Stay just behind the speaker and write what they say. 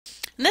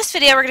In this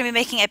video, we're going to be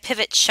making a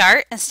pivot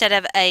chart instead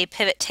of a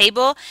pivot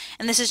table,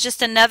 and this is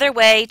just another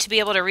way to be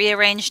able to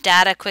rearrange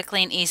data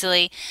quickly and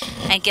easily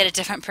and get a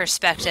different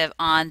perspective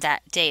on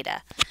that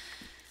data.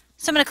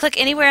 So I'm going to click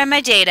anywhere in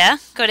my data,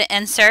 go to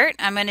Insert,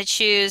 I'm going to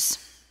choose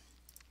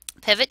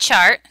Pivot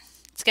Chart.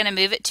 It's going to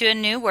move it to a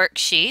new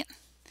worksheet.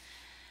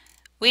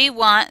 We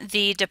want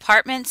the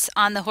departments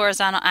on the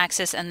horizontal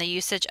axis and the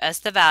usage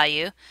as the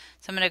value.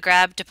 So I'm going to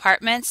grab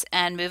departments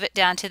and move it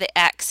down to the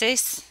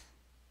axis,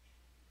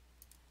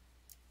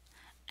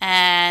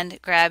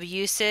 and grab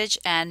usage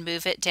and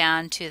move it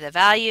down to the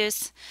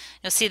values.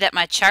 You'll see that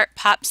my chart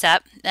pops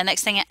up. The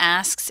next thing it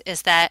asks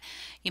is that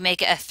you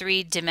make it a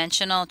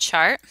three-dimensional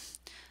chart.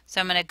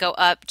 So I'm going to go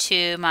up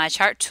to my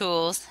chart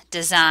tools,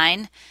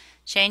 design,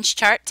 change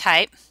chart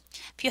type.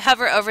 If you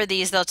hover over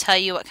these, they'll tell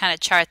you what kind of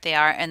chart they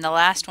are, and the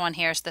last one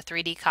here is the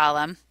 3D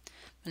column.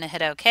 I'm going to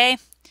hit OK.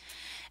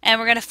 And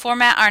we're going to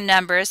format our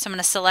numbers. So I'm going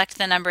to select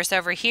the numbers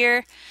over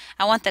here.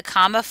 I want the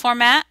comma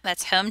format.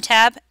 That's Home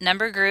tab,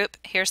 number group.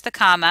 Here's the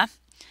comma.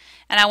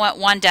 And I want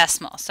 1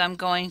 decimal. So I'm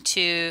going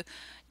to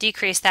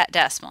decrease that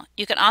decimal.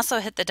 You can also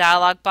hit the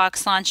dialog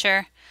box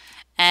launcher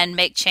and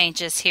make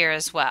changes here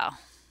as well.